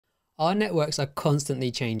Our networks are constantly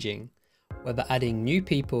changing, whether adding new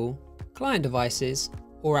people, client devices,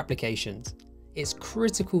 or applications. It's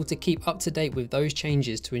critical to keep up to date with those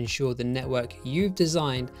changes to ensure the network you've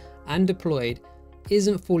designed and deployed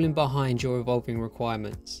isn't falling behind your evolving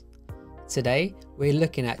requirements. Today, we're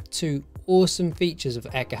looking at two awesome features of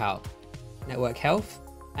Ekahau: network health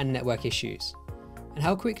and network issues, and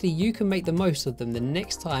how quickly you can make the most of them the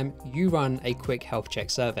next time you run a quick health check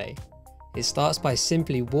survey. It starts by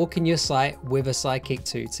simply walking your site with a Sidekick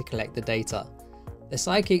 2 to collect the data. The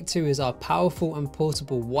Sidekick 2 is our powerful and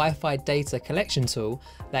portable Wi-Fi data collection tool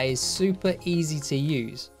that is super easy to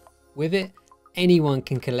use. With it, anyone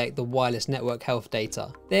can collect the wireless network health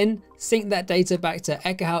data. Then sync that data back to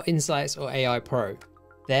Ekahau Insights or AI Pro.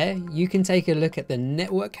 There, you can take a look at the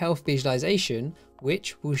network health visualization,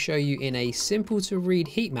 which will show you in a simple to read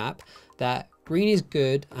heat map that green is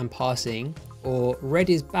good and passing, or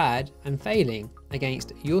red is bad and failing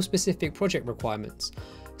against your specific project requirements,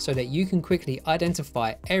 so that you can quickly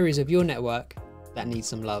identify areas of your network that need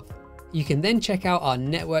some love. You can then check out our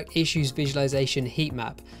network issues visualization heat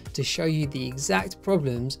map to show you the exact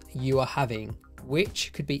problems you are having,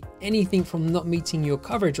 which could be anything from not meeting your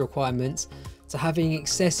coverage requirements to having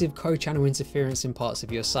excessive co-channel interference in parts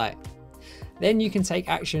of your site. Then you can take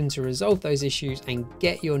action to resolve those issues and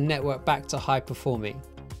get your network back to high performing.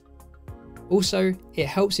 Also, it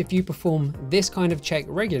helps if you perform this kind of check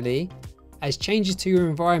regularly, as changes to your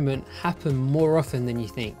environment happen more often than you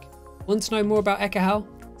think. Want to know more about Ekahau?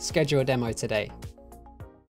 Schedule a demo today.